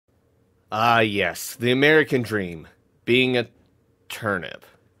Ah, yes, the American dream. Being a turnip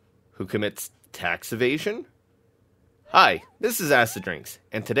who commits tax evasion? Hi, this is Acid Drinks,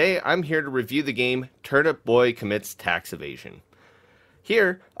 and today I'm here to review the game Turnip Boy Commits Tax Evasion.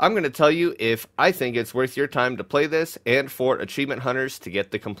 Here, I'm going to tell you if I think it's worth your time to play this and for achievement hunters to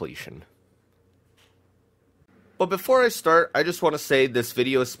get the completion. But before I start, I just want to say this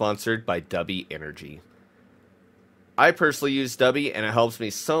video is sponsored by Dubby Energy. I personally use Dubby and it helps me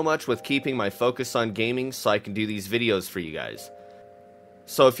so much with keeping my focus on gaming so I can do these videos for you guys.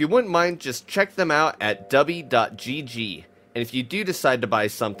 So if you wouldn't mind, just check them out at dubby.gg. And if you do decide to buy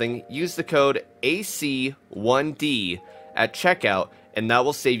something, use the code AC1D at checkout and that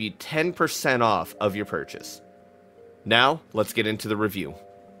will save you 10% off of your purchase. Now, let's get into the review.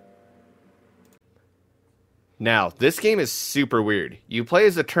 Now, this game is super weird. You play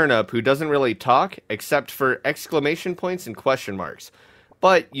as a turnip who doesn't really talk except for exclamation points and question marks.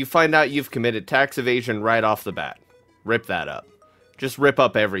 But you find out you've committed tax evasion right off the bat. Rip that up. Just rip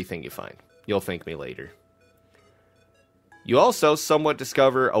up everything you find. You'll thank me later. You also somewhat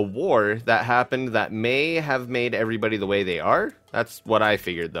discover a war that happened that may have made everybody the way they are. That's what I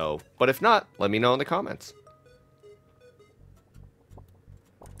figured though. But if not, let me know in the comments.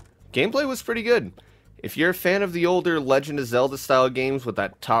 Gameplay was pretty good. If you're a fan of the older Legend of Zelda style games with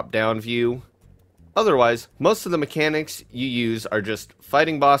that top-down view, otherwise, most of the mechanics you use are just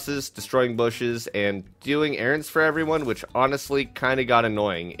fighting bosses, destroying bushes, and doing errands for everyone, which honestly kinda got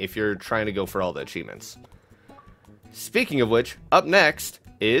annoying if you're trying to go for all the achievements. Speaking of which, up next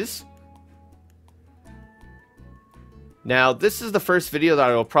is... Now, this is the first video that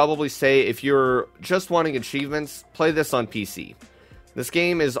I will probably say if you're just wanting achievements, play this on PC. This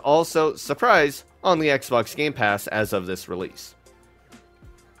game is also, surprise, on the Xbox Game Pass as of this release.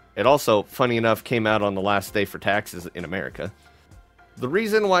 It also, funny enough, came out on the last day for taxes in America. The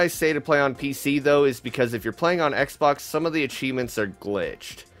reason why I say to play on PC though is because if you're playing on Xbox, some of the achievements are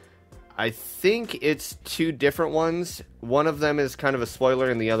glitched. I think it's two different ones. One of them is kind of a spoiler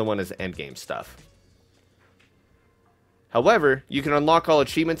and the other one is endgame stuff. However, you can unlock all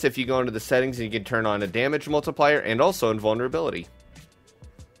achievements if you go into the settings and you can turn on a damage multiplier and also invulnerability.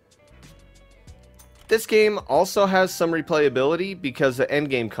 This game also has some replayability because of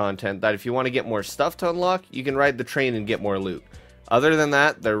endgame content that if you want to get more stuff to unlock, you can ride the train and get more loot. Other than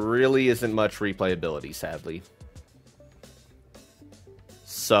that, there really isn't much replayability, sadly.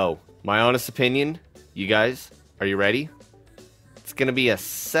 So, my honest opinion, you guys, are you ready? It's going to be a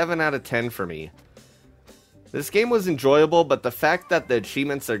 7 out of 10 for me. This game was enjoyable, but the fact that the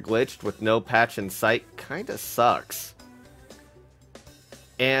achievements are glitched with no patch in sight kinda sucks.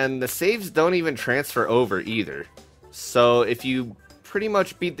 And the saves don't even transfer over either. So if you pretty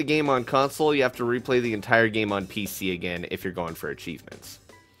much beat the game on console, you have to replay the entire game on PC again if you're going for achievements.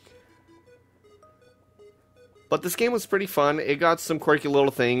 But this game was pretty fun. It got some quirky little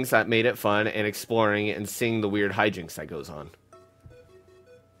things that made it fun and exploring and seeing the weird hijinks that goes on.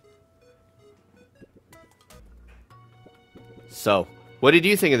 So, what did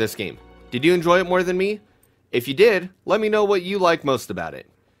you think of this game? Did you enjoy it more than me? If you did, let me know what you like most about it.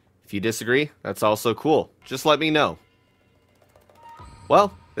 If you disagree, that's also cool. Just let me know.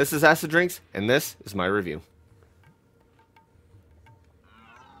 Well, this is Acid Drinks, and this is my review.